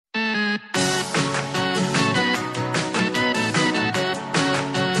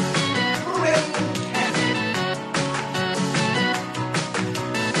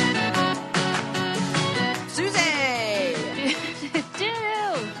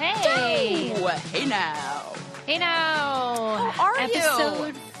Hey now. Hey now. How are you?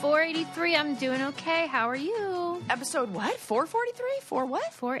 Episode 483. I'm doing okay. How are you? Episode what? 443? For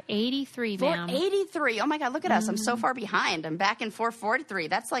what? 483, ma'am. 483. Oh my God, look at us. I'm so far behind. I'm back in 443.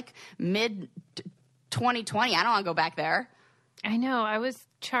 That's like mid 2020. I don't want to go back there. I know. I was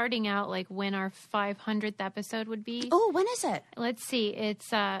charting out like when our 500th episode would be. Oh, when is it? Let's see.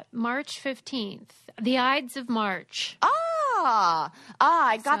 It's March 15th. The Ides of March.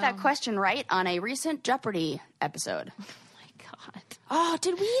 I got that question right on a recent Jeopardy episode. Oh my God. Oh,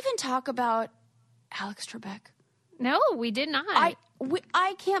 did we even talk about Alex Trebek? No, we did not.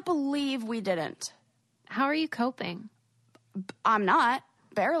 I can't believe we didn't. How are you coping? I'm not.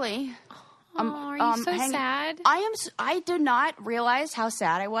 Barely. Are you so sad? I did not realize how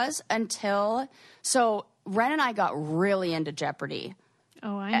sad I was until... So, Ren and I got really into Jeopardy.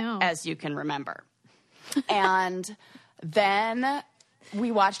 Oh, I know. As you can remember. And then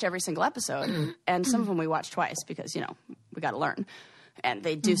we watched every single episode. And some of them we watched twice because, you know, we got to learn. And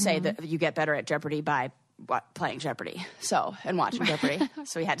they do say that you get better at Jeopardy by playing Jeopardy. and watching Jeopardy.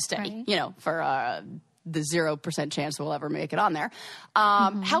 So we had to stay, you know, for... the 0% chance we'll ever make it on there.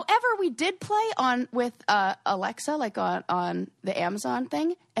 However, we did play with Alexa, like on the Amazon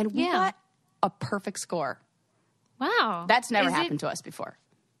thing, and we got a perfect score. Wow. That's never happened to us before.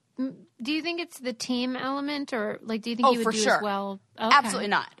 Do you think it's the team element, or like do you think you would do as well? Okay. Absolutely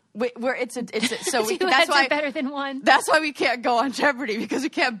not. So Two that's heads why are better than one. That's why we can't go on Jeopardy, because we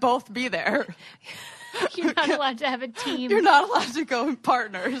can't both be there. You're not allowed to have a team. You're not allowed to go in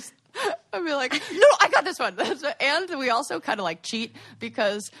partners. I'd be like, no, I got this one. And we also kind of like cheat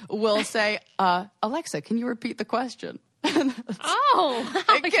because we'll say, Alexa, can you repeat the question?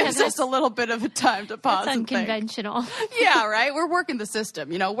 It gives us a little bit of a time to pause that's and think. unconventional. Yeah, right? We're working the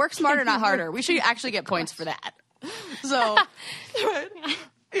system. You know, work smarter, not harder. We should actually get points for that. So,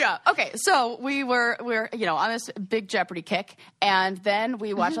 yeah. Okay, so we're you know, on this big Jeopardy kick, and then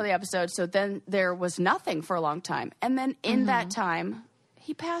we watched all the episodes, so then there was nothing for a long time. And then in that time...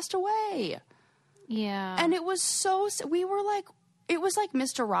 he passed away. Yeah. And it was we were like, it was like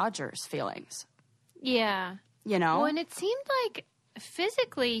Mr. Rogers feelings. Yeah. You know? Well, and it seemed like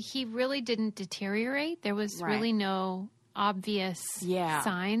physically he really didn't deteriorate. There was really no obvious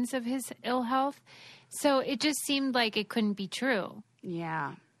signs of his ill health. So it just seemed like it couldn't be true.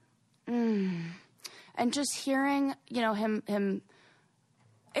 Yeah. And just hearing, you know, him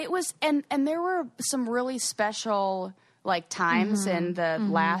it was, and there were some really special... like times in the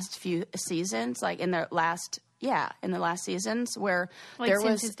last few seasons, like in the last seasons where like there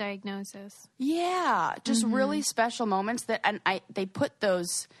since was his diagnosis. Yeah, just really special moments they put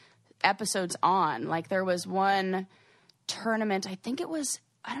those episodes on. Like there was one tournament, I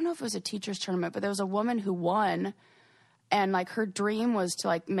don't know if it was a teacher's tournament, but there was a woman who won, and like her dream was to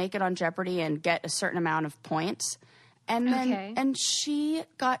like make it on Jeopardy and get a certain amount of points. And then and she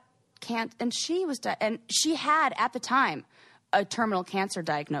got and she had at the time a terminal cancer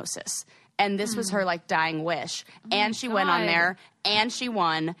diagnosis, and this was her like dying wish, and she went on there and she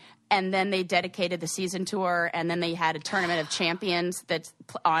won, and then they dedicated the season to her, and then they had a tournament of champions that's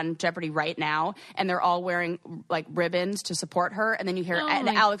on Jeopardy right now, and they're all wearing like ribbons to support her, and then you hear and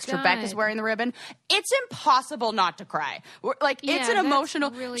Alex Trebek is wearing the ribbon. It's impossible not to cry. It's an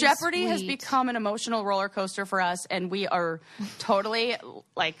emotional really Jeopardy sweet. has become an emotional roller coaster for us, and we are totally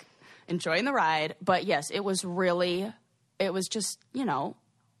like enjoying the ride. But yes, it was just, you know,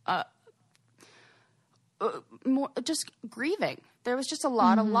 more just grieving. There was just a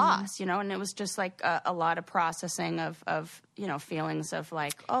lot of loss, you know, and it was just like a lot of processing of, you know, feelings of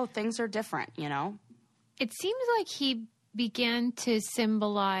like, oh, things are different, you know? It seems like he began to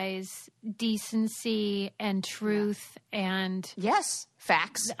symbolize decency and truth and... Yes,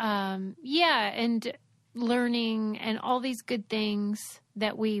 facts. and learning and all these good things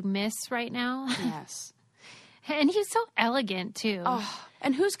that we miss right now. Yes. And he's so elegant, too. Oh,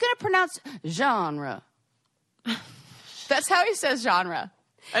 and who's going to pronounce genre? That's how he says genre.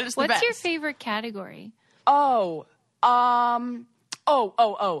 What's your favorite category? My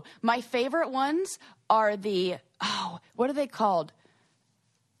favorite ones are what are they called?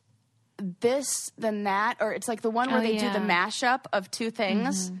 This, then that, or it's like the one where they do the mashup of two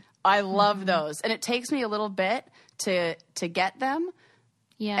things. I love those. And it takes me a little bit to get them.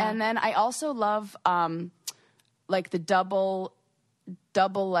 Yeah. And then I also love like the double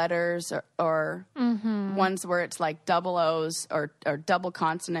letters or ones where it's like double O's or double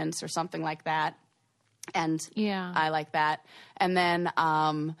consonants or something like that. And I like that. And then,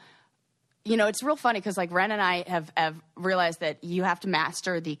 you know, it's real funny because like Ren and I have realized that you have to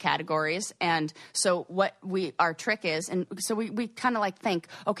master the categories. And so what our trick is, and so we kind of like think,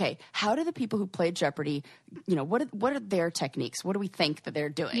 okay, how do the people who played Jeopardy, what are their techniques? What do we think that they're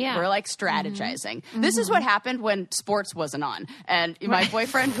doing? Yeah. We're like strategizing. This is what happened when sports wasn't on. And my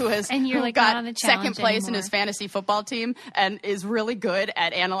boyfriend who got second place in his fantasy football team and is really good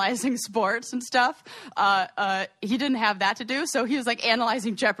at analyzing sports and stuff, he didn't have that to do. So he was like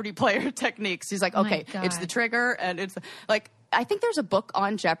analyzing Jeopardy player techniques. He's like, okay, it's the trigger, and it's like, I think there's a book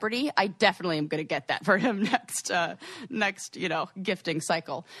on Jeopardy. I definitely am going to get that for him next gifting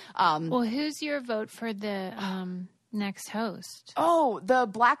cycle. Well, who's your vote for the next host? Oh, the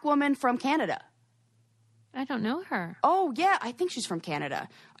black woman from Canada. I don't know her. Oh, yeah, I think she's from Canada.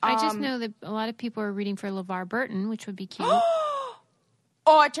 I just know that a lot of people are rooting for LeVar Burton, which would be cute. Oh,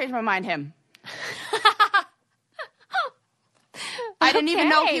 I changed my mind. Him. I didn't even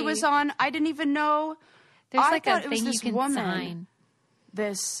know he was on. I didn't even know. There's like a thing you can sign.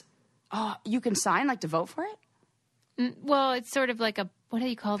 You can sign, like to vote for it? Well, it's sort of like what do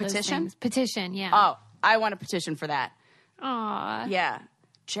you call those things? Petition, yeah. Oh, I want a petition for that. Aw. Yeah.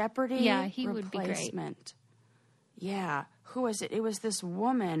 Jeopardy Yeah, he would be great. Yeah. Who was it? It was this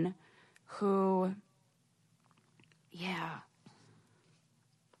woman who,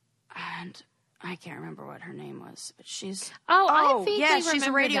 and I can't remember what her name was, but she's... I vaguely remember she's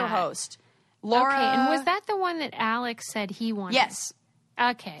a radio host. Laura... Okay, and was that the one that Alex said he wanted? Yes.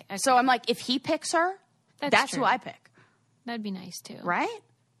 Okay. So I'm like, if he picks her, that's who I pick. That'd be nice, too. Right?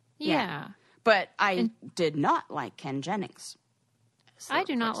 Yeah. But I did not like Ken Jennings. I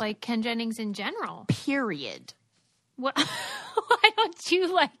do not like Ken Jennings in general. Period. What? Why don't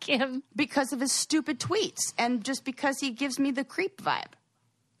you like him? Because of his stupid tweets and just because he gives me the creep vibe.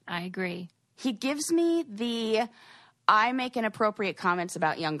 I agree. He gives me the I make inappropriate comments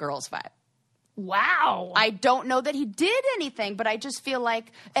about young girls vibe. Wow. I don't know that he did anything, but I just feel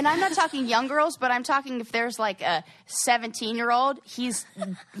like, and I'm not talking young girls, but I'm talking if there's like a 17-year-old, he's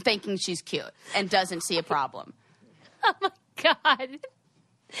thinking she's cute and doesn't see a problem. Oh my God.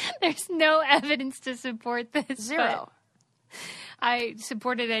 There's no evidence to support this. Zero. I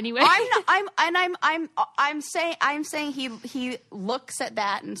support it anyway. I'm saying he looks at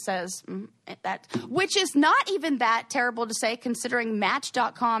that and says that, which is not even that terrible to say, considering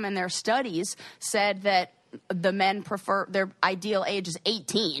Match.com and their studies said that the men prefer their ideal age is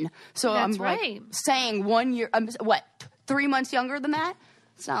 18. So That's I'm like right. saying 1 year, 3 months younger than that?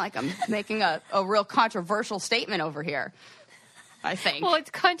 It's not like I'm making a real controversial statement over here. I think. Well,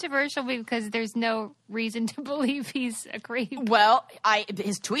 it's controversial because there's no reason to believe he's a creep. Well,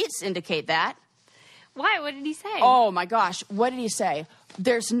 his tweets indicate that. Why? What did he say? Oh my gosh, what did he say?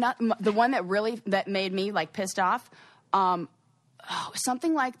 There's not the one that made me like pissed off.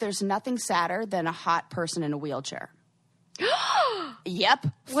 Something like there's nothing sadder than a hot person in a wheelchair. Yep.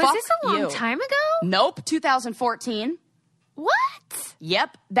 Was this a long time ago? Nope. 2014. What?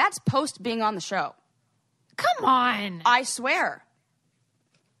 Yep. That's post being on the show. Come on. I swear.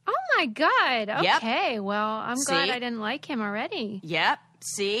 Oh my God. Okay. Yep. Well, I'm glad I didn't like him already. Yep.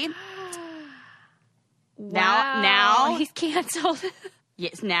 See? Wow. Now he's canceled.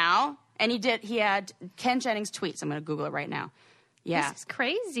 Yes, now. And he had Ken Jennings tweets. I'm going to Google it right now. Yeah. This is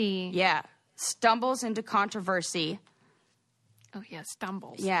crazy. Yeah. Stumbles into controversy. Oh, yeah,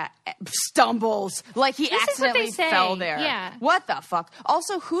 stumbles. Yeah, stumbles. Like he accidentally fell there. Yeah. What the fuck?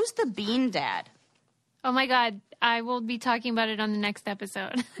 Also, who's the Bean Dad? Oh, my God. I will be talking about it on the next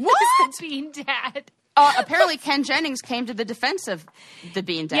episode. What? The Bean Dad. Apparently, Ken Jennings came to the defense of the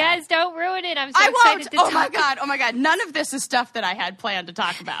Bean Dad. Yes, don't ruin it. I'm so excited to talk. Oh, my God. None of this is stuff that I had planned to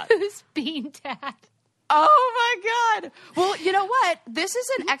talk about. Who's Bean Dad? Oh, my God. Well, you know what? This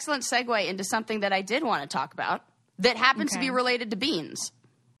is an excellent segue into something that I did want to talk about that happens to be related to beans.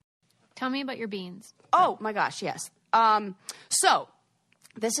 Tell me about your beans. Oh, my gosh, yes. So...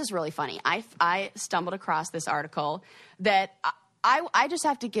 this is really funny. I stumbled across this article that I just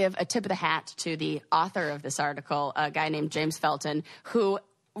have to give a tip of the hat to the author of this article, a guy named James Felton, who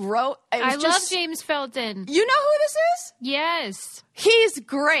wrote... I love James Felton. You know who this is? Yes. He's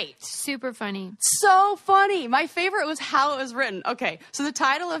great. Super funny. So funny. My favorite was how it was written. Okay, so the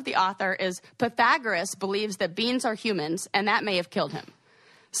title of the author is Pythagoras believes that beans are humans, and that may have killed him.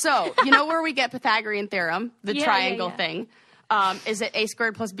 So, you know where we get Pythagorean theorem, the triangle thing? Is it a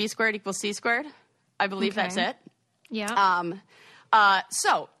squared plus b squared equals c squared? I believe that's it. Yeah.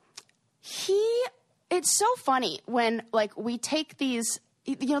 So it's so funny when like we take these,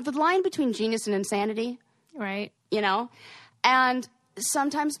 the line between genius and insanity, right? And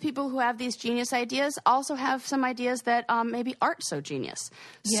sometimes people who have these genius ideas also have some ideas that maybe aren't so genius.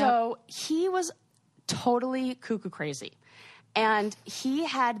 Yep. So he was totally cuckoo crazy. And he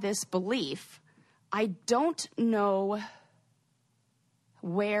had this belief. I don't know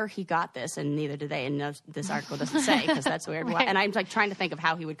where he got this, and neither do they, and this article doesn't say, because that's weird. Right. And I'm like trying to think of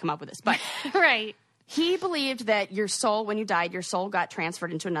how he would come up with this. But right. He believed that your soul, when you died, your soul got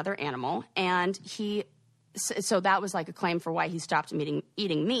transferred into another animal, and so that was like a claim for why he stopped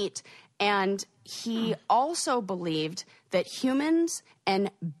eating meat. And he also believed that humans and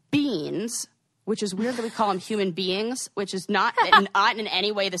beans, which is weird that we call them human beings, which is not in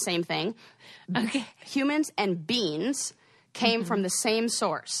any way the same thing. Okay. Humans and beans came from the same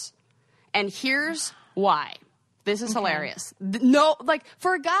source. And here's why. This is hilarious. No, like,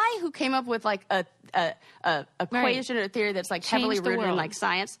 for a guy who came up with like a equation or a theory that's like heavily rooted in like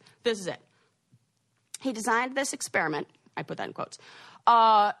science, this is it. He designed this experiment, I put that in quotes,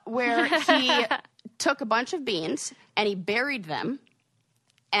 where he took a bunch of beans and he buried them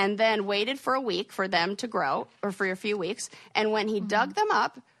and then waited for a week for them to grow, or for a few weeks. And when he dug them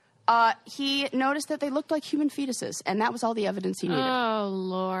up, he noticed that they looked like human fetuses, and that was all the evidence he needed. Oh,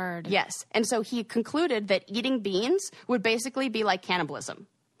 Lord. Yes. And so he concluded that eating beans would basically be like cannibalism.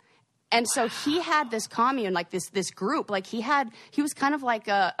 And so he had this commune, like this group, like he was kind of like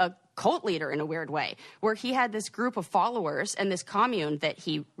a cult leader in a weird way, where he had this group of followers and this commune that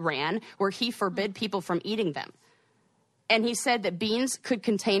he ran where he forbid people from eating them. And he said that beans could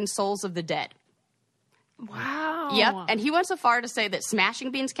contain souls of the dead. Wow. Yep. And he went so far to say that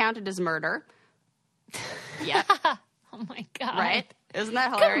smashing beans counted as murder. Yep. Oh, my God. Right? Isn't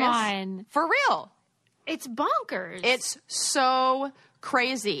that hilarious? Come on. For real. It's bonkers. It's so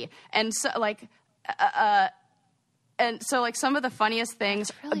crazy. And so, like, some of the funniest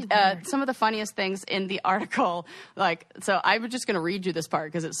things, really some of the funniest things in the article, like, so I'm just going to read you this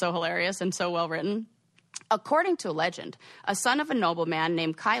part because it's so hilarious and so well written. According to a legend, a son of a nobleman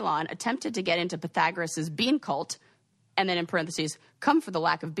named Chilon attempted to get into Pythagoras' bean cult, and then in parentheses, come for the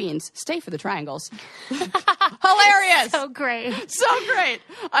lack of beans, stay for the triangles. Hilarious! So great. So great.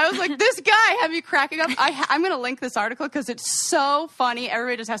 I was like, this guy had me cracking up. I'm going to link this article because it's so funny.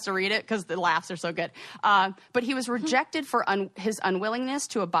 Everybody just has to read it because the laughs are so good. But he was rejected for his unwillingness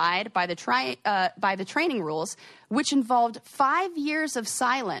to abide by the training rules, which involved 5 years of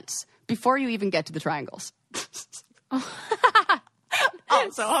silence before you even get to the triangles. Oh,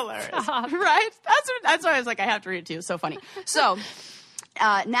 so hilarious. Stop. Right? That's why I was like, I have to read it to you. It's so funny. So,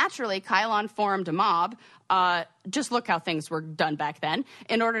 naturally, Chilon formed a mob. Just look how things were done back then.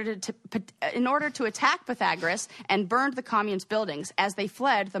 In order to attack Pythagoras and burned the commune's buildings. As they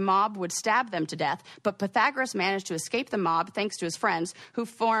fled, the mob would stab them to death. But Pythagoras managed to escape the mob thanks to his friends, who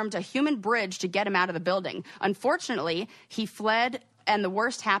formed a human bridge to get him out of the building. Unfortunately, he fled, and the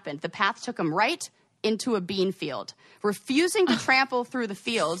worst happened. The path took him right into a bean field. Refusing to trample through the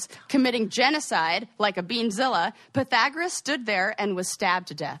fields, committing genocide like a beanzilla, Pythagoras stood there and was stabbed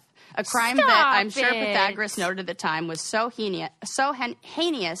to death. A crime that I'm sure Pythagoras noted at the time was so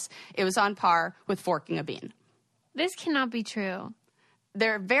heinous, it was on par with forking a bean. This cannot be true.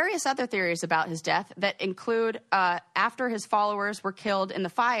 There are various other theories about his death that include after his followers were killed in the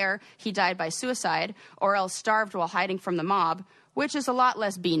fire, he died by suicide, or else starved while hiding from the mob, which is a lot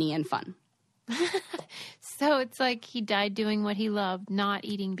less beany and fun. So it's like he died doing what he loved, not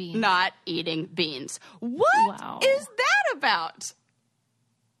eating beans. Not eating beans. What is that about?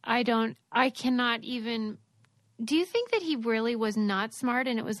 I cannot even. Do you think that he really was not smart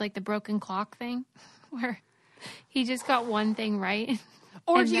and it was like the broken clock thing where he just got one thing right?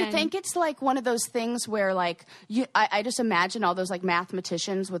 Or do you think it's like one of those things where like I just imagine all those like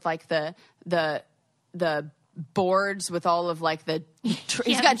mathematicians with like the boards with all of like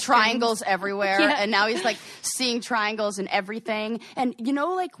he's got triangles everywhere, and now he's like seeing triangles and everything. And you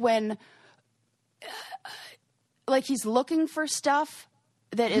know, like when like he's looking for stuff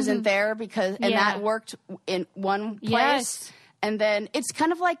that isn't there because that worked in one place. Yes. And then it's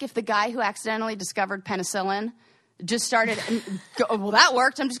kind of like if the guy who accidentally discovered penicillin just started, well, that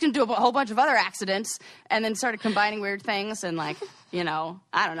worked. I'm just going to do a whole bunch of other accidents, and then started combining weird things and like, you know,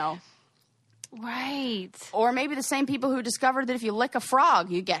 I don't know. Right. Or maybe the same people who discovered that if you lick a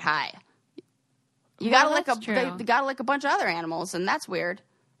frog, you get high. You gotta lick a bunch of other animals, and that's weird.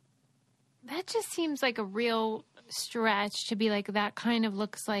 That just seems like a real stretch to be like that kind of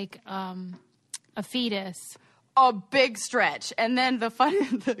looks like a fetus. A big stretch. And then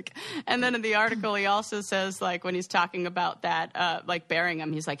and then in the article he also says, like, when he's talking about that, like burying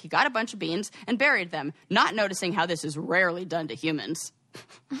him, he's like, he got a bunch of beans and buried them, not noticing how this is rarely done to humans.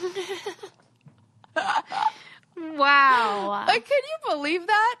 Wow. Like, can you believe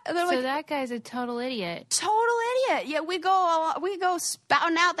that? So that guy's a total idiot. Total it. Yeah, we go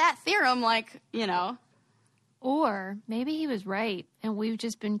spouting out that theorem like, Or maybe he was right, and we've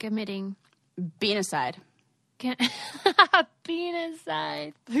just been committing beanocide.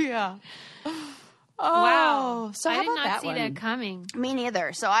 Beanocide. Yeah. Oh, wow. So how I did about not that see one? that coming. Me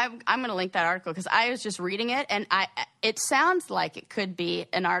neither. So I'm going to link that article because I was just reading it, and it sounds like it could be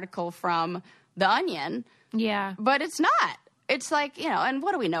an article from The Onion. Yeah. But it's not. It's like, and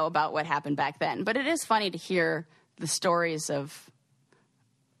what do we know about what happened back then? But it is funny to hear the stories of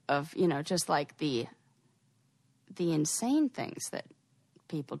just like the insane things that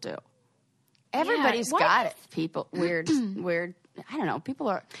people do. Everybody's got it. People, weird, I don't know.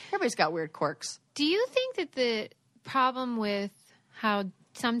 Everybody's got weird quirks. Do you think that the problem with how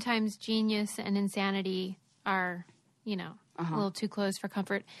sometimes genius and insanity are, a little too close for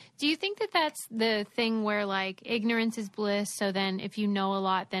comfort, do you think that that's the thing where, like, ignorance is bliss, so then if you know a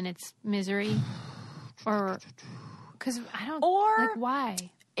lot, then it's misery? Or, because I don't, like, why?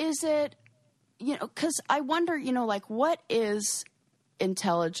 Is it, because I wonder, like, what is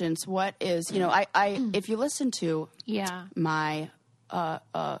intelligence? What is, if you listen to my,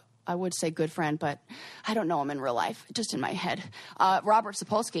 I would say good friend, but I don't know him in real life, just in my head. Robert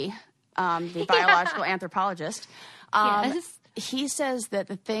Sapolsky, the biological anthropologist. Yes. He says that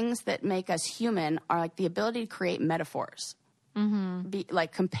the things that make us human are like the ability to create metaphors. Mm-hmm.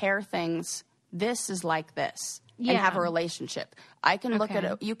 Like compare things. This is like this. And have a relationship. I can look at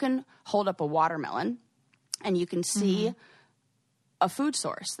it. You can hold up a watermelon and you can see a food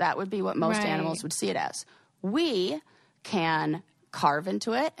source. That would be what most animals would see it as. We can carve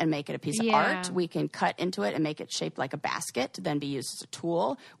into it and make it a piece of art. We can cut into it and make it shaped like a basket to then be used as a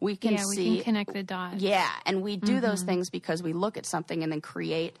tool. We can we can connect the dots. Yeah, and we do those things because we look at something and then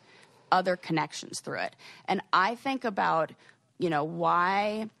create other connections through it. And I think about,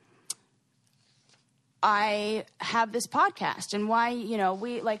 why I have this podcast and why,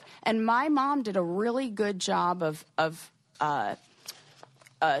 we like, and my mom did a really good job of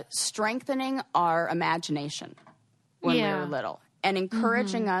strengthening our imagination when we were little and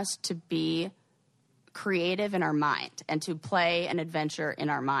encouraging us to be creative in our mind and to play an adventure in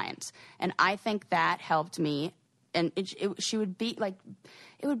our minds. And I think that helped me. And she would be like,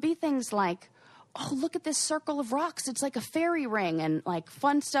 it would be things like, oh, look at this circle of rocks. It's like a fairy ring and like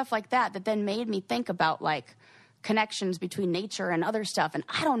fun stuff like that then made me think about like connections between nature and other stuff. And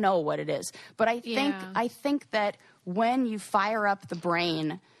I don't know what it is, but I think that when you fire up the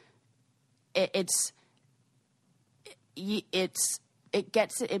brain, it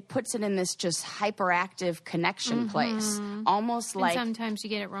puts it in this just hyperactive connection place, almost like. And sometimes you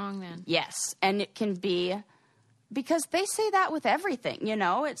get it wrong then. Yes, and it can be because they say that with everything.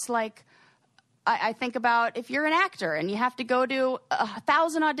 It's like I think about if you're an actor and you have to go to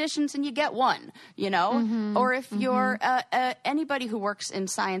 1,000 auditions and you get one, or if you're anybody who works in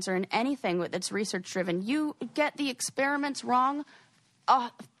science or in anything that's research driven, you get the experiments wrong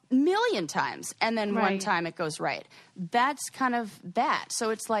 1,000,000 times, and then one time it goes right. That's kind of that. So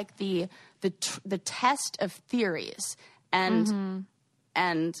it's like the test of theories, and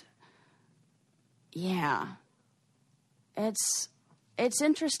yeah, it's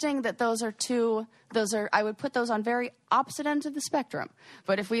interesting that those are I would put those on very opposite ends of the spectrum.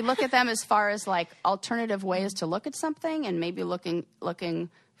 But if we look at them as far as like alternative ways to look at something and maybe looking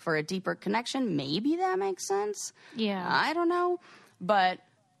for a deeper connection, maybe that makes sense. Yeah, I don't know, but.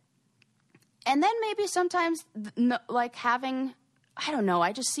 And then maybe sometimes, like having, I don't know,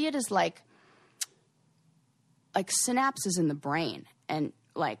 I just see it as like synapses in the brain and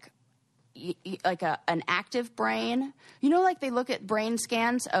like an active brain. Like they look at brain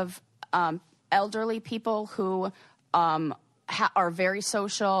scans of elderly people who are very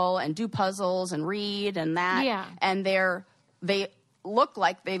social and do puzzles and read and that. Yeah. And they look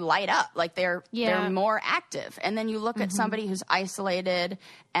like they light up, like they're more active. And then you look at somebody who's isolated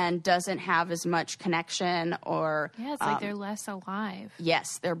and doesn't have as much connection or... Yeah, it's like they're less alive.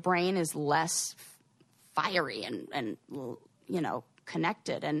 Yes, their brain is less fiery and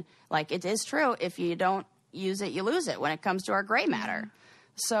connected. And like it is true, if you don't use it, you lose it when it comes to our gray matter.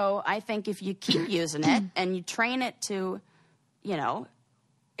 So I think if you keep using it and you train it to,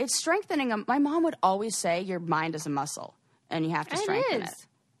 it's strengthening. My mom would always say your mind is a muscle. And you have to strengthen it.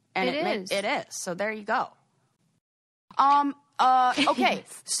 And it is. So there you go. Okay.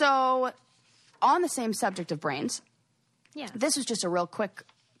 So on the same subject of brains, this was just a real quick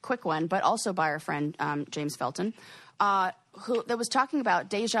one, but also by our friend James Felton, that was talking about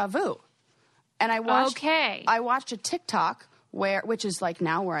deja vu. And I watched a TikTok which is like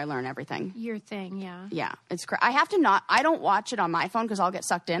now where I learn everything. Your thing, yeah. Yeah, it's great. I don't watch it on my phone because I'll get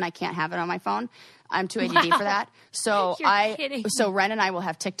sucked in. I can't have it on my phone. I'm too ADD for that. So kidding. So Ren and I will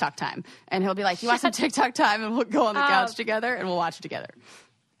have TikTok time, and he'll be like, "You want some TikTok time?" And we'll go on the couch together and we'll watch it together.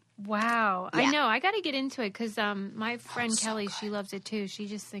 Wow, yeah. I know. I got to get into it because my friend Kelly, she loves it too. She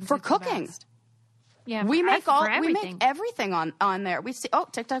just thinks for it's cooking. The best. Yeah, we make everything on there. We see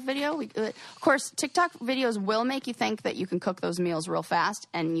TikTok video. Of course, TikTok videos will make you think that you can cook those meals real fast,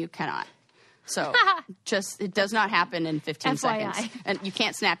 and you cannot. So it does not happen in 15 seconds. And you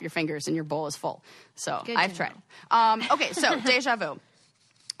can't snap your fingers and your bowl is full. So I've tried. Okay, so deja vu.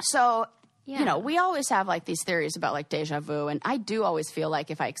 So, we always have like these theories about like deja vu. And I do always feel like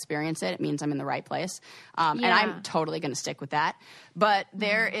if I experience it, it means I'm in the right place. And I'm totally going to stick with that. But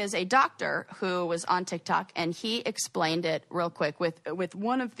there is a doctor who was on TikTok and he explained it real quick with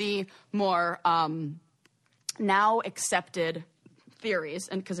one of the more now accepted theories,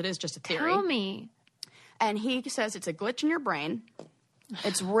 and because it is just a theory. Tell me. And he says it's a glitch in your brain.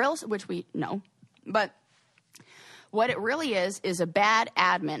 It's real, which we know, but what it really is a bad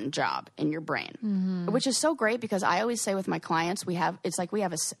admin job in your brain, which is so great because I always say with my clients, we have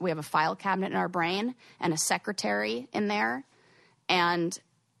a file cabinet in our brain and a secretary in there, and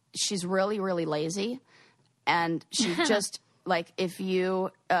she's really, really lazy, and she just. Like if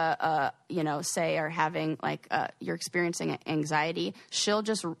you, say are having you're experiencing anxiety, she'll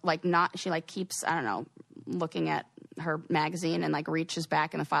just keeps, I don't know, looking at her magazine and like reaches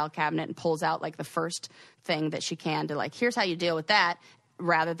back in the file cabinet and pulls out like the first thing that she can to like, here's how you deal with that,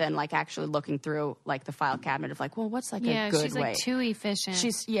 rather than like actually looking through like the file cabinet of like, well, what's like a good way? Yeah, she's like too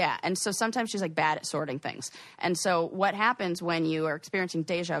efficient. And so sometimes she's like bad at sorting things. And so what happens when you are experiencing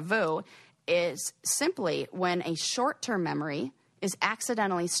deja vu is simply when a short-term memory is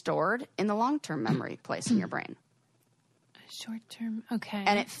accidentally stored in the long-term memory place in your brain. Short-term, okay.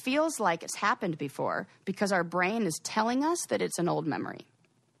 And it feels like it's happened before because our brain is telling us that it's an old memory.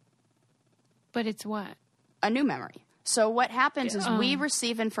 But it's what? A new memory. So what happens is we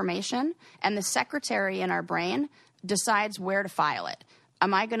receive information and the secretary in our brain decides where to file it.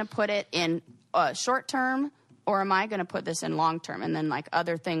 Am I going to put it in short-term, or am I going to put this in long-term? And then like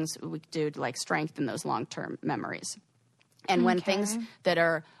other things we do to like strengthen those long-term memories. And when things that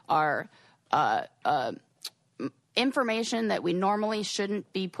are information that we normally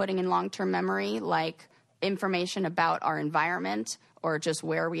shouldn't be putting in long-term memory, like information about our environment or just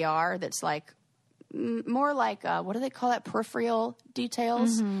where we are, that's like more like, what do they call that? Peripheral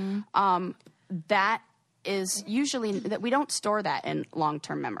details. That is usually that we don't store that in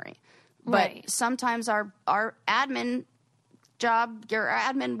long-term memory. But sometimes our admin job, your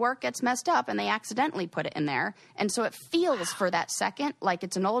admin work gets messed up and they accidentally put it in there. And so it feels for that second like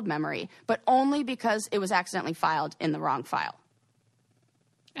it's an old memory, but only because it was accidentally filed in the wrong file.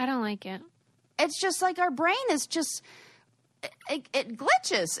 I don't like it. It's just like our brain is just, it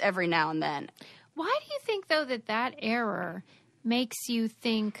glitches every now and then. Why do you think, though, that error makes you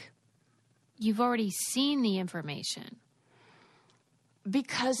think you've already seen the information?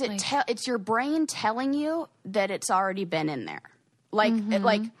 Because it's your brain telling you that it's already been in there.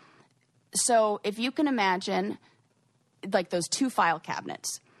 So if you can imagine like those two file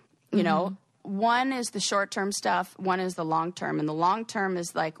cabinets, you know, one is the short-term stuff, one is the long-term. And the long-term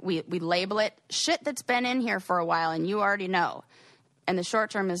is like we label it shit that's been in here for a while and you already know. And the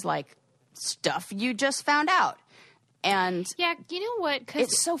short-term is like stuff you just found out. And yeah, you know what? Because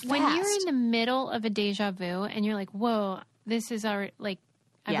it's so fast. When you're in the middle of a deja vu and you're like, whoa, this is our, like,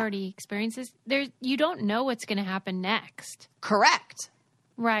 I've already experienced this. You don't know what's going to happen next. Correct.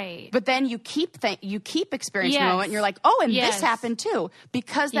 Right. But then you keep experiencing the moment and you're like, oh, and this happened too.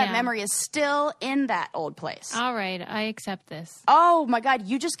 Because that memory is still in that old place. All right. I accept this. Oh my God.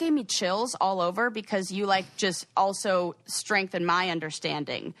 You just gave me chills all over because you like just also strengthened my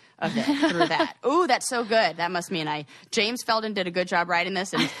understanding of it through that. Ooh, that's so good. That must mean James Felden did a good job writing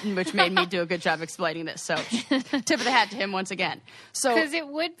this, and which made me do a good job explaining this. So tip of the hat to him once again. So because it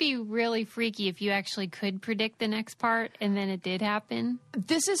would be really freaky if you actually could predict the next part and then it did happen.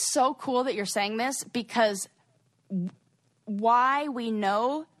 This is so cool that you're saying this because why we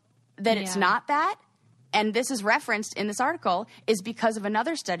know that it's not that, and this is referenced in this article, is because of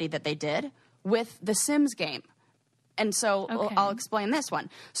another study that they did with the Sims game. And so I'll explain this one.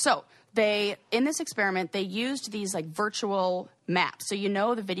 So in this experiment, they used these like virtual maps. So you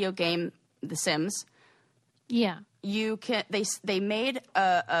know the video game, The Sims? Yeah. They made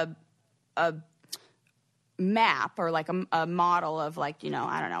a map or like a model of like, you know,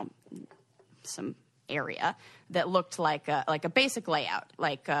 I don't know, some area that looked like a basic layout,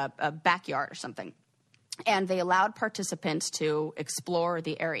 like a backyard or something. And they allowed participants to explore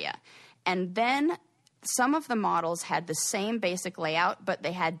the area. And then some of the models had the same basic layout, but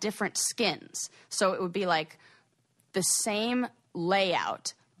they had different skins. So it would be like the same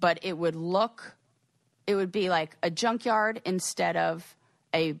layout, but it would be like a junkyard instead of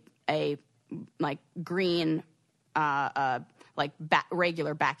a like green,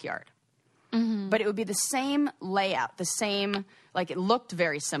 regular backyard. Mm-hmm. But it would be the same layout, the same, like it looked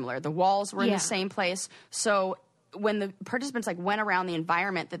very similar. The walls were in the same place. So when the participants like went around the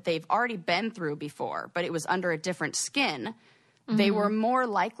environment that they've already been through before, but it was under a different skin, they were more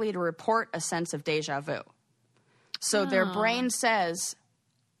likely to report a sense of deja vu. So their brain says,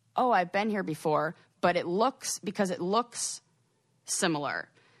 oh, I've been here before, but it looks similar.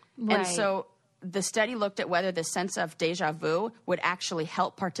 Right. And so the study looked at whether the sense of deja vu would actually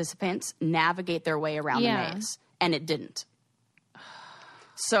help participants navigate their way around the maze, and it didn't.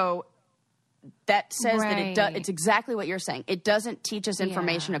 So that says that it's exactly what you're saying. It doesn't teach us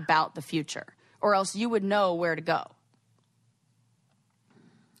information about the future, or else you would know where to go.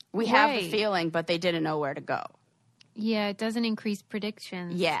 We have the feeling, but they didn't know where to go. Yeah, it doesn't increase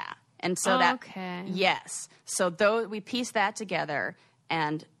predictions. Yeah. And so yes. So we piece that together,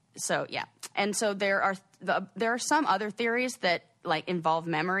 and so and so there are some other theories that like involve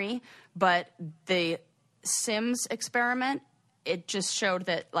memory, but the Sims experiment, it just showed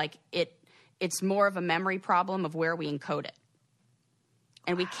that like it's more of a memory problem of where we encode it,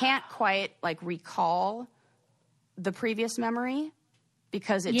 and we can't quite like recall the previous memory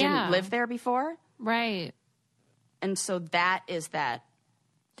because it didn't live there before, right? And so that is that.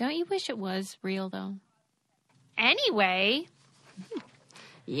 Don't you wish it was real, though? Anyway.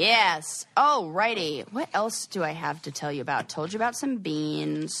 Yes. Oh, righty. What else do I have to tell you about? Told you about some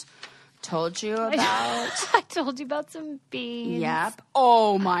beans. Told you about... I told you about some beans. Yep.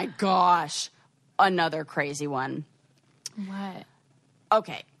 Oh, my gosh. Another crazy one. What?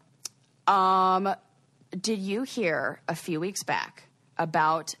 Okay. Did you hear a few weeks back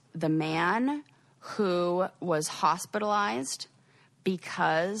about the man who was hospitalized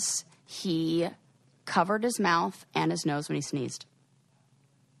because he covered his mouth and his nose when he sneezed?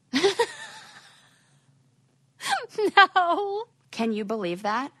 No. Can you believe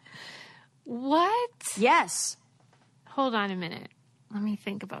that? What? Yes. Hold on a minute. Let me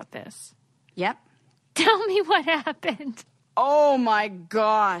think about this. Yep. Tell me what happened. Oh, my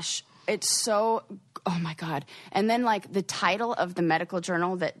gosh. It's so... Oh, my God. And then, like, the title of the medical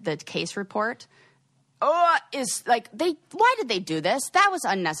journal, the case report... is like why did they do this? That was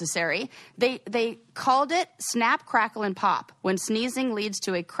unnecessary. They called it snap, crackle, and pop when sneezing leads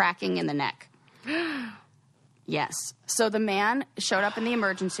to a cracking in the neck. Yes. So the man showed up in the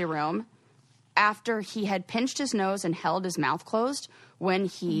emergency room after he had pinched his nose and held his mouth closed when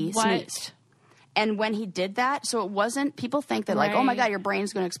he sneezed. And when he did that, so it wasn't, people think that like, oh my God, your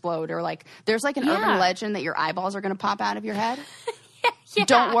brain's going to explode, or like there's like an urban legend that your eyeballs are going to pop out of your head. Yeah.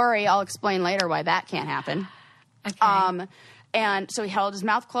 Don't worry, I'll explain later why that can't happen. Okay. And so he held his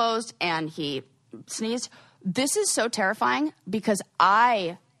mouth closed and he sneezed. This is so terrifying because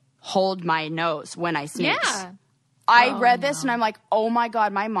I hold my nose when I sneeze. Yeah. I read this and I'm like, oh my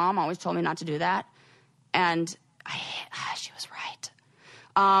God, my mom always told me not to do that. And she was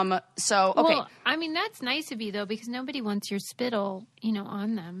right. So, okay. Well, I mean, that's nice of you though, because nobody wants your spittle,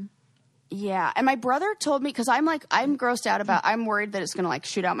 on them. Yeah, and my brother told me, because I'm grossed out about, I'm worried that it's going to like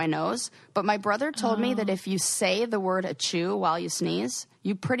shoot out my nose, but my brother told me that if you say the word achoo while you sneeze,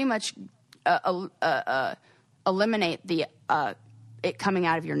 you pretty much eliminate the it coming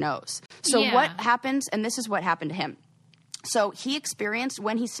out of your nose. So what happens, and this is what happened to him. So he experienced,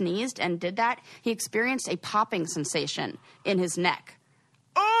 when he sneezed and did that, he experienced a popping sensation in his neck.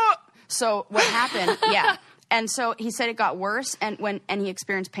 So what happened, And so he said it got worse, and he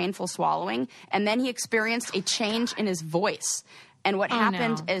experienced painful swallowing, and then he experienced a change in his voice. And what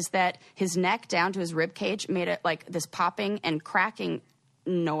happened is that his neck down to his rib cage made it like this popping and cracking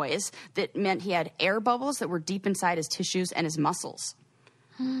noise that meant he had air bubbles that were deep inside his tissues and his muscles.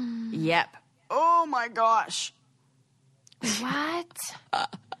 Yep. Oh my gosh. What?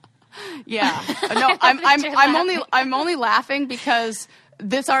 Yeah. No, I'm only laughing because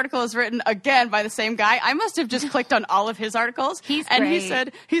this article is written again by the same guy. I must have just clicked on all of his articles. He's and great.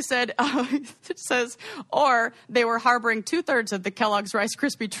 He said, it says, or they were harboring 2/3 of the Kellogg's Rice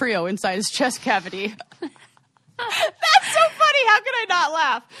Krispie trio inside his chest cavity. That's so funny. How could I not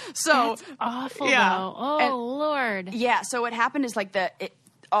laugh? So that's awful, though. Oh, Lord. Yeah. So what happened is like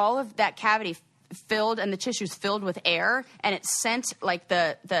all of that cavity filled and the tissues filled with air, and it sent like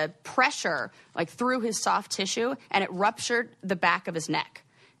the pressure like through his soft tissue, and it ruptured the back of his neck.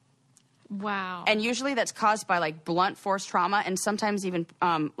 Wow. And usually that's caused by like blunt force trauma and sometimes even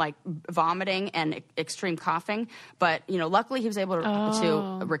like vomiting and extreme coughing. But, luckily he was able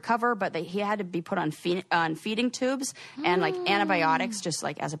to recover, but he had to be put on feeding tubes and like antibiotics just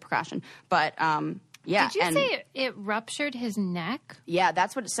like as a precaution. But, yeah. Did you say it ruptured his neck? Yeah,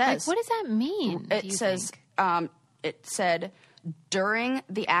 that's what it says. Like, what does that mean? It said during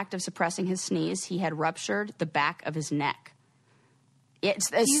the act of suppressing his sneeze, he had ruptured the back of his neck. It's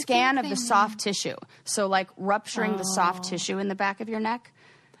a scan of the soft tissue. So, like, rupturing the soft tissue in the back of your neck.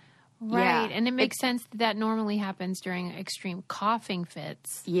 Right. Yeah. And it makes sense that normally happens during extreme coughing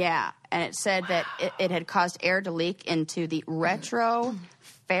fits. Yeah. And it said that it had caused air to leak into the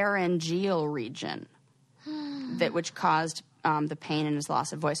retropharyngeal region, which caused the pain and his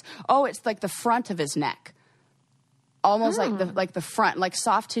loss of voice. Oh, it's like the front of his neck. Almost like the front, like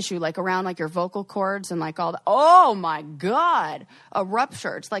soft tissue, like around like your vocal cords and like all that. Oh my God, a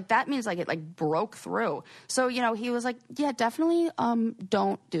rupture. It's like, that means like it like broke through. So, he was like, yeah, definitely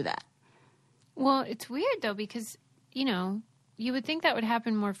don't do that. Well, it's weird though, because, you would think that would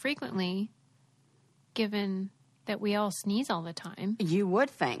happen more frequently given that we all sneeze all the time. You would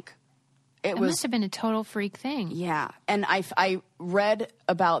think. It must have been a total freak thing. Yeah. And I read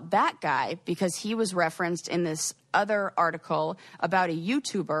about that guy because he was referenced in this other article about a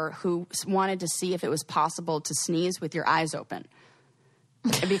YouTuber who wanted to see if it was possible to sneeze with your eyes open.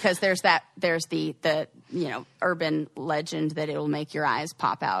 Because there's the urban legend that it'll make your eyes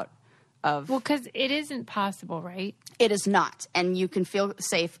pop out of. Well, because it isn't possible, right? It is not. And you can feel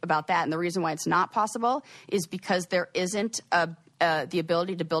safe about that. And the reason why it's not possible is because there isn't the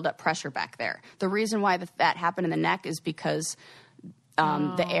ability to build up pressure back there. The reason why that happened in the neck is because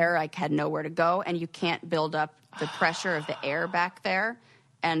the air had nowhere to go, and you can't build up the pressure of the air back there.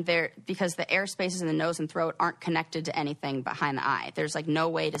 And because the air spaces in the nose and throat aren't connected to anything behind the eye. There's like no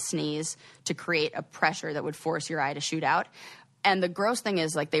way to sneeze to create a pressure that would force your eye to shoot out. And the gross thing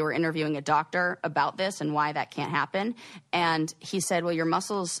is, like, they were interviewing a doctor about this and why that can't happen. And he said, well, your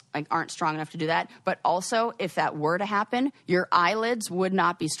muscles aren't strong enough to do that. But also, if that were to happen, your eyelids would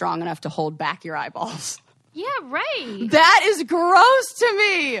not be strong enough to hold back your eyeballs. Yeah, right. That is gross to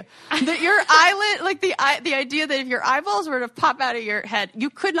me. That your eyelid, the idea that if your eyeballs were to pop out of your head, you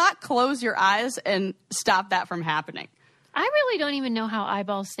could not close your eyes and stop that from happening. I really don't even know how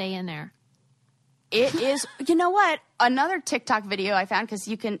eyeballs stay in there. It is, you know what? Another TikTok video I found, because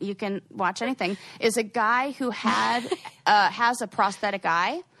you can watch anything, is a guy who has a prosthetic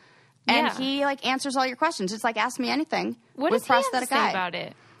eye, and he answers all your questions. It's like Ask Me Anything. What with does he have to say about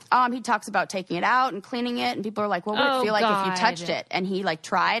it? He talks about taking it out and cleaning it, and people are like, "What would it feel like if you touched it?" And he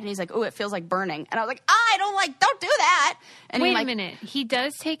tried, and he's like, "Oh, it feels like burning." And I was like, don't do that. And wait a minute, he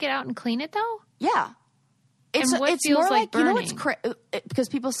does take it out and clean it though? Yeah. It's feels more like burning? It's because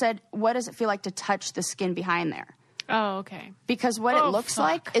people said, what does it feel like to touch the skin behind there? Oh, okay. Because what it looks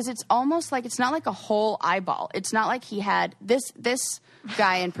like is it's almost like, it's not like a whole eyeball. It's not like he had, this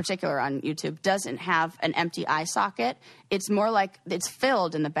guy in particular on YouTube doesn't have an empty eye socket. It's more like it's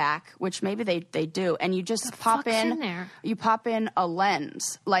filled in the back, which maybe they do. And you just pop in there? You pop in a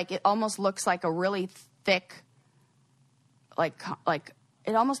lens. Like, it almost looks like a really thick,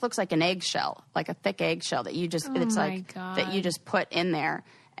 it almost looks like an eggshell, like a thick eggshell that you just, that you just put in there.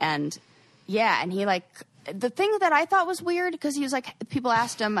 And and he the thing that I thought was weird, because he was people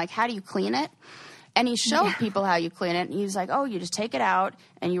asked him, how do you clean it? And he showed people how you clean it. And he was like, oh, you just take it out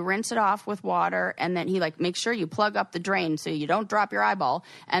and you rinse it off with water. And then he make sure you plug up the drain so you don't drop your eyeball.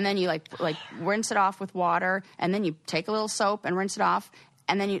 And then you rinse it off with water. And then you take a little soap and rinse it off.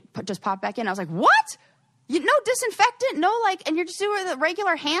 And then you just pop back in. I was like, what? No disinfectant, no and you're just doing it with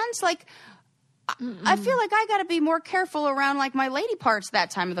regular hands. I feel like I got to be more careful around my lady parts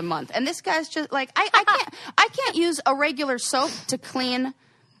that time of the month. And this guy's just I can't use a regular soap to clean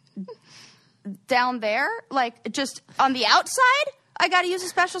down there. Just on the outside, I got to use a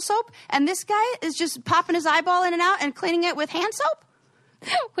special soap. And this guy is just popping his eyeball in and out and cleaning it with hand soap.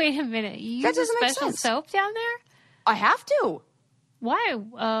 Wait a minute, you use a special soap down there? I have to. Why?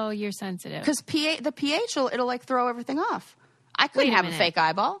 Oh, you're sensitive. Because the pH it'll throw everything off. I couldn't have a fake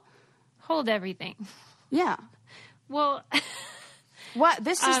eyeball. Hold everything. Yeah. Well, what?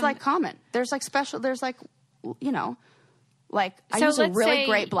 This is common. There's special. There's I use a really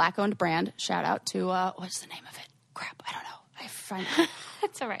great black-owned brand. Shout out to what's the name of it? Crap, I don't know. I find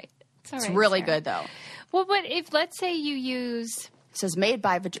it's all right. It's really good though. Well, but if let's say you use, it says made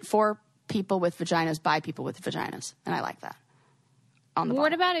by for people with vaginas by people with vaginas, and I like that.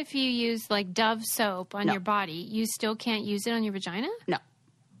 What about if you use Dove soap on your body? You still can't use it on your vagina? No.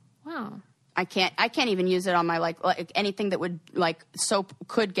 Wow. I can't even use it on my anything that would soap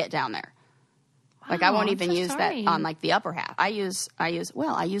could get down there. Like I won't even use that on like the upper half. I use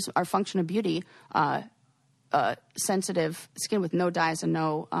our Function of Beauty sensitive skin with no dyes and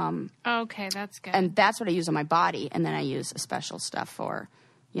no okay, that's good. And that's what I use on my body, and then I use a special stuff for,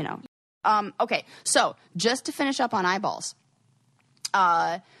 okay, so just to finish up on eyeballs,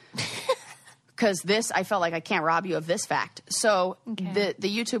 because this, I felt like I can't rob you of this fact. So the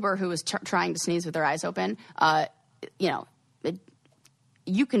YouTuber who was trying to sneeze with their eyes open,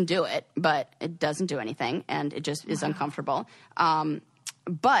 you can do it, but it doesn't do anything, and it just is uncomfortable.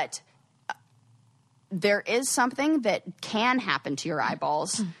 But there is something that can happen to your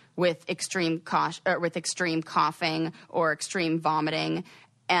eyeballs with extreme coughing or extreme vomiting,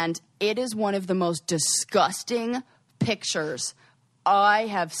 and it is one of the most disgusting pictures I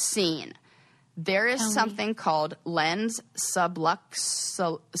have seen. There is something called lens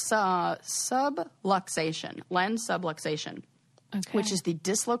subluxation. Lens subluxation, which is the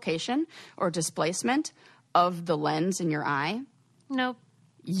dislocation or displacement of the lens in your eye. Nope.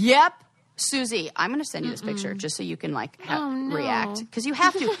 Yep. Susie, I'm going to send you this picture just so you can react. Because you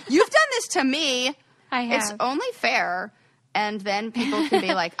have to. You've done this to me. I have. It's only fair. And then people can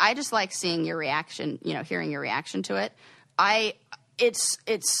be like, I just like seeing your reaction, hearing your reaction to it. It's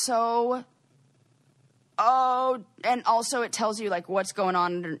so... Oh, and also it tells you like what's going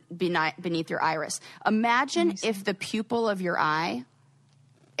on beneath your iris. Imagine if the pupil of your eye,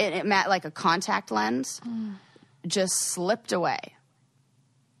 like a contact lens, just slipped away.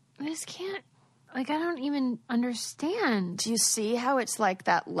 This can't, I don't even understand. Do you see how it's like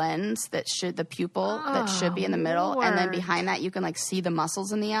that lens that the pupil that should be in the middle, Lord. And then behind that you can like see the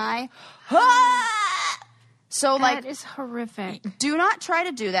muscles in the eye? So that is horrific. Do not try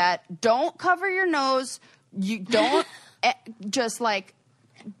to do that. Don't cover your nose. You don't just like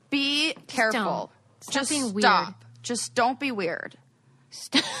be careful. Stop being weird. Stop. Just don't be weird.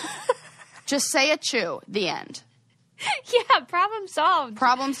 Just say a chew. The end. Yeah, problem solved.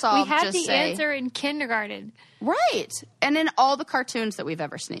 Problem solved. We had just the answer in kindergarten. Right. And in all the cartoons that we've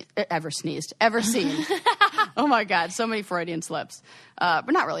ever seen. Oh my God, so many Freudian slips. But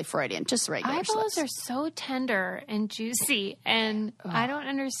not really Freudian, just regular eyeballs slips. Are so tender and juicy, and I don't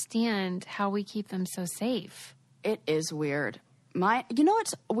understand how we keep them so safe. It is weird.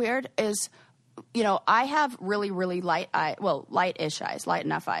 What's weird is, I have really, really light light-ish eyes, light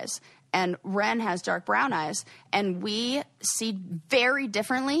enough eyes. And Ren has dark brown eyes, and we see very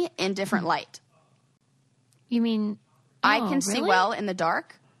differently in different light. You mean... I can see well in the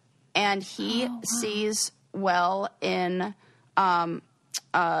dark, and he sees well in... I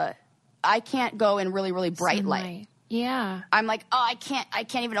can't go in really, really bright light. Yeah. I'm like, I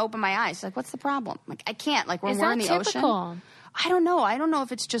can't even open my eyes. Like, what's the problem? Like, I can't. Like, when we're in the ocean... I don't know. I don't know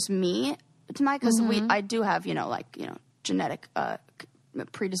if it's just me. It's because I do have, genetic...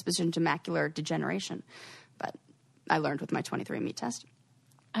 predisposition to macular degeneration, but I learned with my 23andMe test.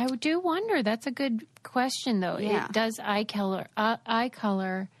 I do wonder. That's a good question, though. Yeah. Does eye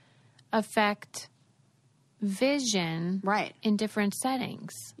color affect vision, right, in different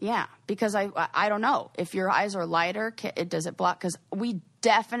settings? Yeah, because I don't know if your eyes are lighter. Does it block? Because we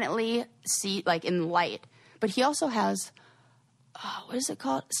definitely see like in light, but he also has what is it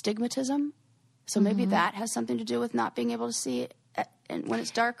called? Astigmatism. So maybe that has something to do with not being able to see it. And when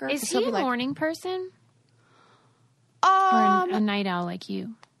it's darker, is he a morning person? Or a night owl like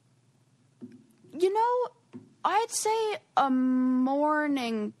you? I'd say a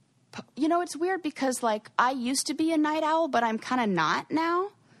morning. It's weird because like I used to be a night owl, but I'm kind of not now.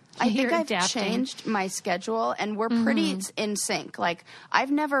 I think I've changed my schedule, and we're pretty in sync. Like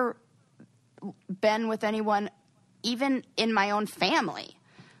I've never been with anyone, even in my own family,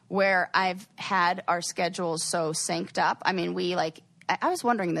 where I've had our schedules so synced up. I mean, I was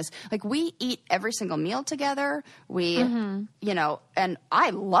wondering this. Like, we eat every single meal together. We, and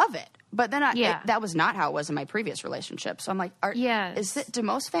I love it. But then that was not how it was in my previous relationship. So I'm like, do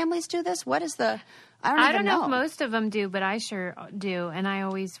most families do this? What is the, I don't know if most of them do, but I sure do. And I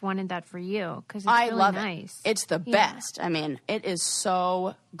always wanted that for you because it's really love nice. It's the best. I mean, it is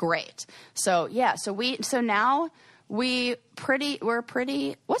so great. So, now we're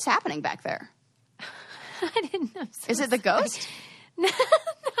pretty, what's happening back there? I didn't know. Is it the ghost? No,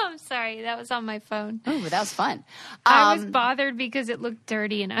 I'm sorry. That was on my phone. Oh, that was fun. I was bothered because it looked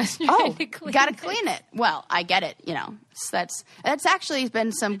dirty and I was trying to clean it. Gotta clean it. Well, I get it. So that's actually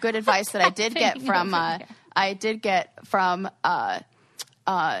been some good advice that I did get from, I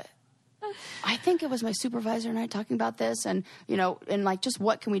think it was my supervisor and I talking about this and, and like just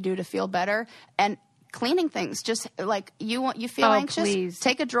what can we do to feel better? And cleaning things. Just like you feel anxious, please.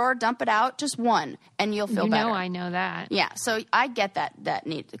 Take a drawer, dump it out, just one, and you'll feel better. I know that. Yeah, so I get that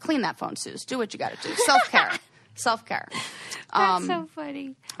need to clean that phone, Suze. Do what you got to do. Self-care. Self-care. That's so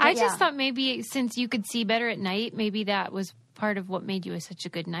funny. I just thought maybe since you could see better at night, maybe that was part of what made you such a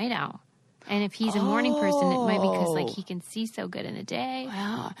good night owl. And if he's a morning person, it might be because like he can see so good in the day.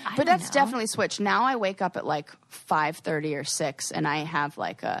 Wow. But that's definitely switched. Now I wake up at like 5:30 or 6, and I have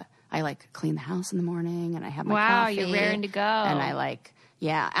like I clean the house in the morning, and I have my coffee. Wow, you're raring to go. And I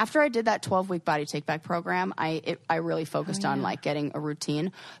after I did that 12-week body take back program, I really focused on like getting a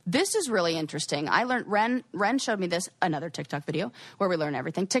routine. This is really interesting. I learned Ren showed me this, another TikTok video where we learn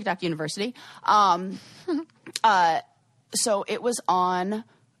everything. TikTok University. So it was on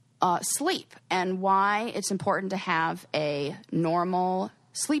sleep and why it's important to have a normal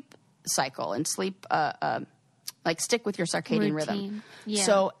sleep cycle and sleep, stick with your circadian rhythm. Yeah.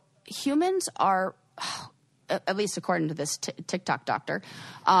 So humans are, at least according to this TikTok doctor,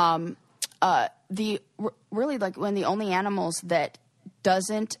 really like when the only animals that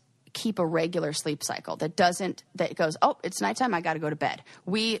doesn't keep a regular sleep cycle, that goes, oh, it's nighttime, I got to go to bed.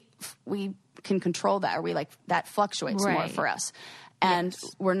 We can control that, or that fluctuates more for us. And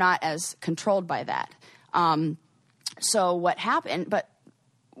we're not as controlled by that. So what happened, but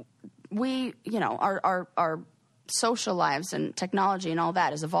we, our social lives and technology and all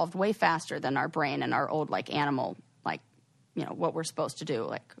that has evolved way faster than our brain and our old animal, what we're supposed to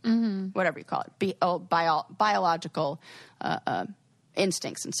do, whatever you call it, biological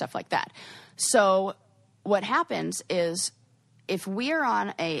instincts and stuff like that. So what happens is if we are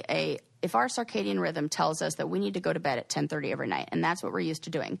on if our circadian rhythm tells us that we need to go to bed at 10:30 every night, and that's what we're used to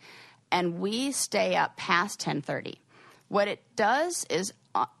doing, and we stay up past 10:30, what it does is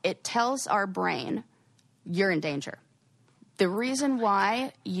it tells our brain you're in danger. The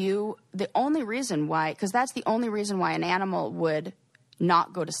only reason why, because that's the only reason why an animal would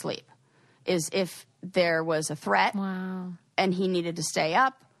not go to sleep, is if there was a threat and he needed to stay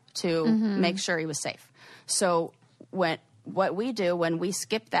up to make sure he was safe. So what we do when we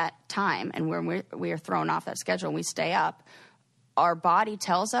skip that time and when we are thrown off that schedule and we stay up, our body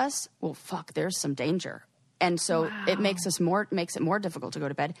tells us, well, fuck, there's some danger. And so it makes it more difficult to go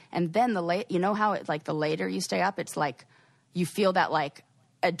to bed. And then how the later you stay up, it's like you feel that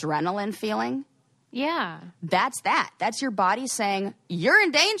adrenaline feeling. Yeah. That's that. That's your body saying you're in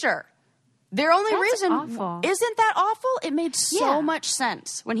danger. Their only reason awful. Isn't that awful? It made so much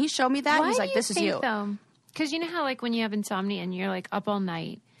sense. When he showed me that, he's like, this is you. Because you know how when you have insomnia and you're up all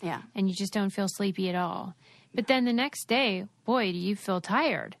night and you just don't feel sleepy at all. But then the next day, boy, do you feel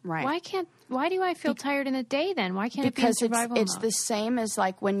tired. Right. Why do I feel tired in the day then? Why can't it be in survival mode? It's the same as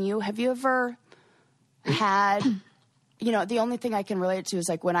have you ever had, the only thing I can relate it to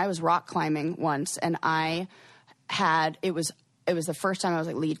is when I was rock climbing once and it was the first time I was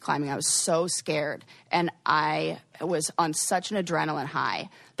lead climbing. I was so scared and I was on such an adrenaline high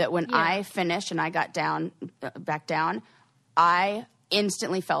that when I finished and I got back down, I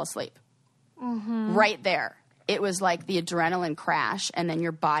instantly fell asleep. Right there. It was like the adrenaline crash, and then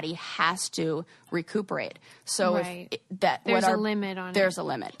your body has to recuperate. So there's a limit on it. There's a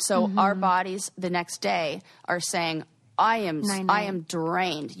limit. So our bodies the next day are saying, I am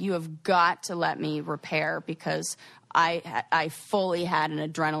drained. You have got to let me repair because I fully had an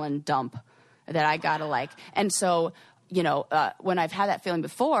adrenaline dump that I got to and so, when I've had that feeling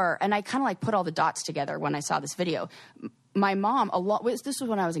before, and I kind of put all the dots together when I saw this video. My mom, this was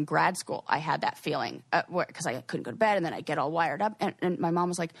when I was in grad school, I had that feeling because I couldn't go to bed and then I'd get all wired up. And my mom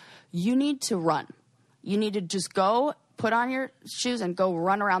was like, you need to run. You need to just go put on your shoes and go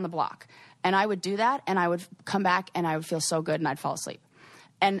run around the block. And I would do that and I would come back and I would feel so good and I'd fall asleep.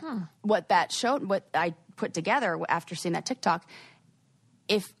 And what that showed, what I put together after seeing that TikTok,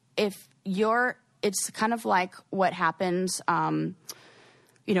 it's kind of like what happens,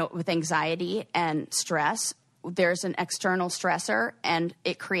 with anxiety and stress. There's an external stressor and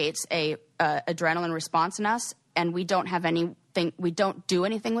it creates a adrenaline response in us, and we don't do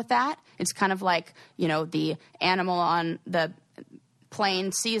anything with that. It's kind of like, the animal on the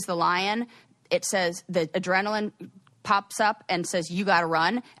plane sees the lion. It says the adrenaline pops up and says, you got to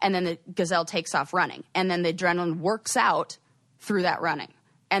run. And then the gazelle takes off running. And then the adrenaline works out through that running.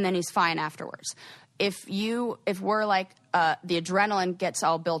 And then he's fine afterwards. If we're the adrenaline gets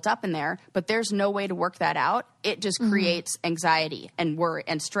all built up in there, but there's no way to work that out, it just creates anxiety and worry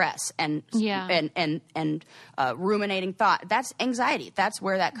and stress and ruminating thought. That's anxiety. That's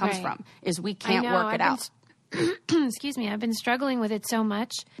where that comes from, is we can't work it out. Excuse me. I've been struggling with it so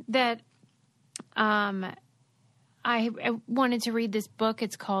much that I wanted to read this book.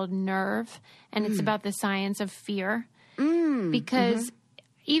 It's called Nerve, and it's about the science of fear. Because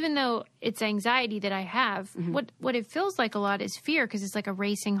even though it's anxiety that I have, what it feels like a lot is fear, because it's like a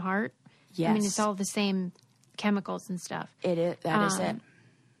racing heart. Yes. I mean, it's all the same chemicals and stuff. It is. That is it.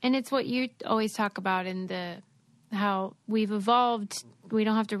 And it's what you always talk about in how we've evolved. We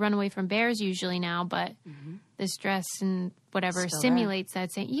don't have to run away from bears usually now, but the stress and whatever Still stimulates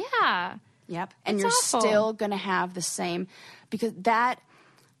that same. Yeah. Yep. And you're awful. still going to have the same, because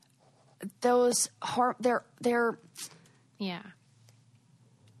they're Yeah.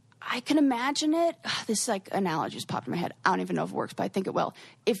 I can imagine it. This like analogy just popped in my head. I don't even know if it works, but I think it will.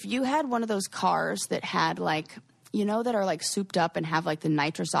 If you had one of those cars that had like, that are like souped up and have like the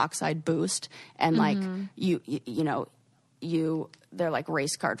nitrous oxide boost, and like they're like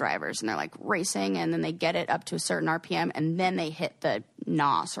race car drivers and they're like racing, and then they get it up to a certain RPM and then they hit the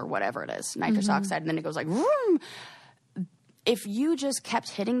NOS or whatever it is, nitrous oxide, and then it goes like vroom. If you just kept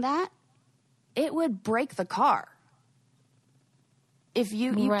hitting that, it would break the car. If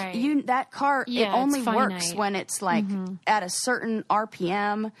you that car, it only works when it's like at a certain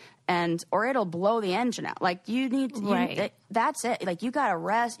RPM, or it'll blow the engine out. Like that's it. Like you gotta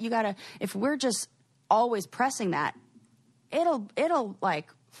rest. If we're just always pressing that, it'll like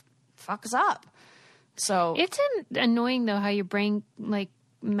fuck us up. So it's annoying though how your brain like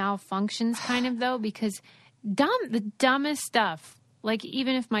malfunctions kind of though, because the dumbest stuff. Like,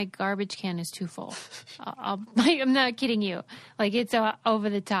 even if my garbage can is too full, I'm not kidding you. Like, it's over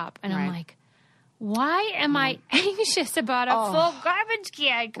the top. And I'm like, why am I anxious about a full garbage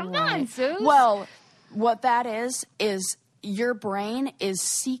can? Come on, Sue. Well, what that is your brain is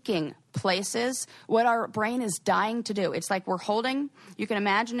seeking places. What our brain is dying to do. It's like we're holding, you can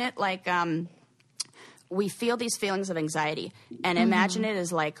imagine it like we feel these feelings of anxiety. And imagine it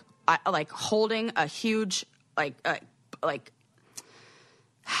as like holding a huge,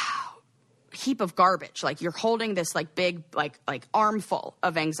 heap of garbage. Like you're holding this like big like armful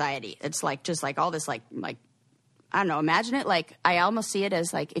of anxiety. It's like just like all this like I don't know, imagine it like, I almost see it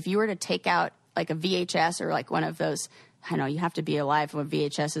as like if you were to take out like a VHS or like one of those, I know you have to be alive when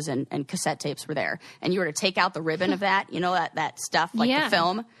VHSs and cassette tapes were there, and you were to take out the ribbon of that, that stuff like the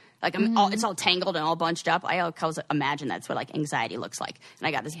film. Like it's all tangled and all bunched up. I always imagine that's what like anxiety looks like. And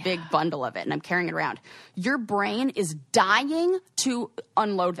I got this big bundle of it and I'm carrying it around. Your brain is dying to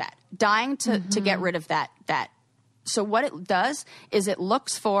unload that, dying to get rid of that. So what it does is it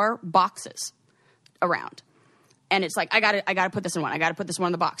looks for boxes around. And it's like, I gotta put this in one. I gotta put this one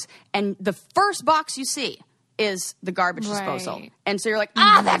in the box. And the first box you see is the garbage disposal. And so you're like,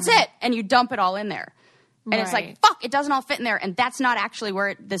 that's it. And you dump it all in there. And it's like, fuck, it doesn't all fit in there. And that's not actually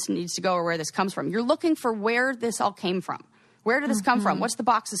where this needs to go or where this comes from. You're looking for where this all came from. Where did this come from? What's the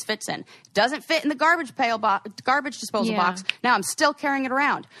box this fits in? Doesn't fit in the garbage disposal box. Now I'm still carrying it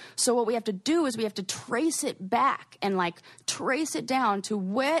around. So what we have to do is we have to trace it back and like trace it down to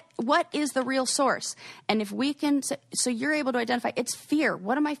what is the real source. And if we can, so you're able to identify, it's fear.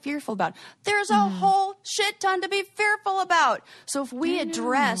 What am I fearful about? There's a whole shit ton to be fearful about. So if we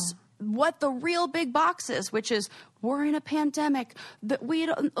address what the real big box is, which is we're in a pandemic, that we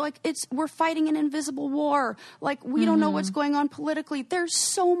don't like, we're fighting an invisible war, like we don't know what's going on politically, there's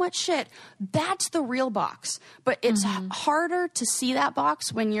so much shit. That's the real box. But it's harder to see that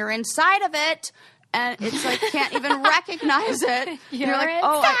box when you're inside of it, and it's like can't even recognize it. You're like,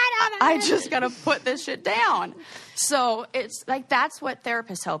 I just gotta put this shit down. So it's like that's what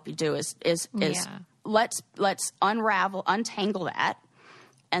therapists help you do is let's untangle that.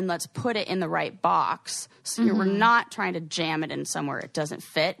 And let's put it in the right box. So we're not trying to jam it in somewhere it doesn't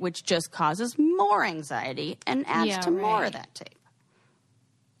fit, which just causes more anxiety and adds to more of that tape.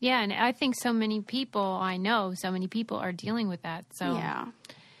 Yeah, and I think so many people are dealing with that. So yeah.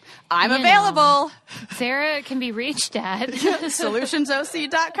 I'm available. Sarah can be reached at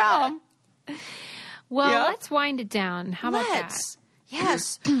solutionsoc.com. Well, let's wind it down. How about that?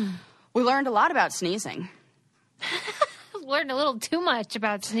 Yes. We learned a lot about sneezing. Learned a little too much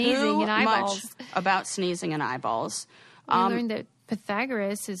about sneezing and eyeballs. Much about sneezing and eyeballs. We learned that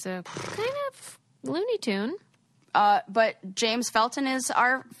Pythagoras is a kind of Looney Tune. But James Felton is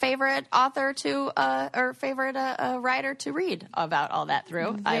our favorite author writer to read about all that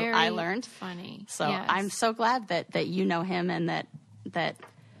through. I learned. Funny. So I'm so glad that you know him and that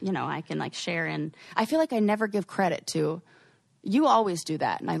I can like share. And I feel like I never give credit to. You always do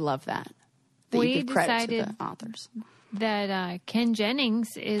that, and I love that. We you give credit decided to the authors. That Ken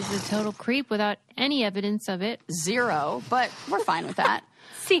Jennings is a total creep without any evidence of it. Zero, but we're fine with that.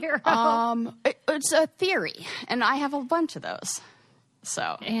 Zero. It's a theory, and I have a bunch of those.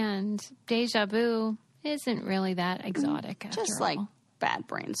 So and Deja Vu isn't really that exotic after just all. like bad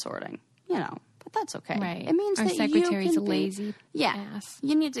brain sorting, but that's okay. Right. It means our that secretary's you a can lazy ass.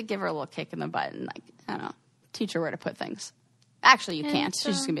 You need to give her a little kick in the butt and I don't know, teach her where to put things. Actually, you can't. She's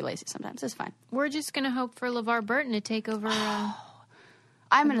just going to be lazy sometimes. It's fine. We're just going to hope for LeVar Burton to take over.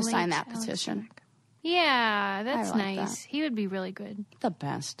 I'm going to sign that petition. Yeah, that's like nice. that. He would be really good. The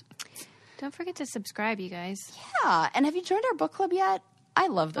best. Don't forget to subscribe, you guys. Yeah, and have you joined our book club yet? I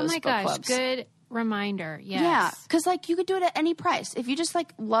love those book clubs. Good reminder. Yes. Yeah, because you could do it at any price. If you just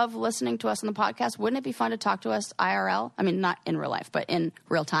love listening to us on the podcast, wouldn't it be fun to talk to us IRL? I mean, not in real life, but in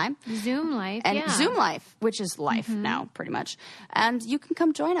real time. Zoom life, and Zoom life, which is life now, pretty much. And you can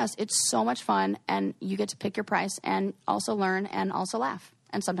come join us. It's so much fun, and you get to pick your price and also learn and also laugh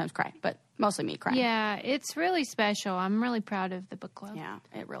and sometimes cry, but mostly me crying. Yeah, it's really special. I'm really proud of the book club. Yeah,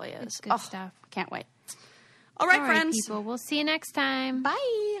 it really is. It's good stuff. Can't wait. All right, friends. People. We'll see you next time.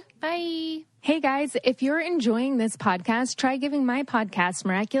 Bye. Bye. Hey guys, if you're enjoying this podcast, try giving my podcast,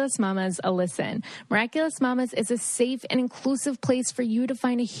 Miraculous Mamas, a listen. Miraculous Mamas is a safe and inclusive place for you to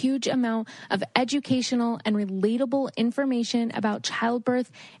find a huge amount of educational and relatable information about childbirth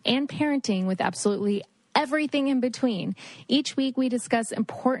and parenting with absolutely everything in between. Each week we discuss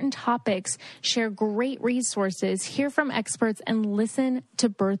important topics, share great resources, hear from experts, and listen to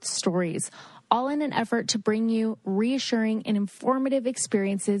birth stories, all in an effort to bring you reassuring and informative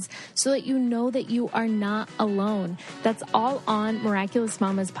experiences so that you know that you are not alone. That's all on Miraculous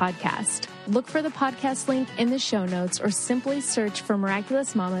Mamas podcast. Look for the podcast link in the show notes or simply search for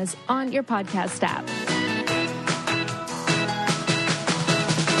Miraculous Mamas on your podcast app.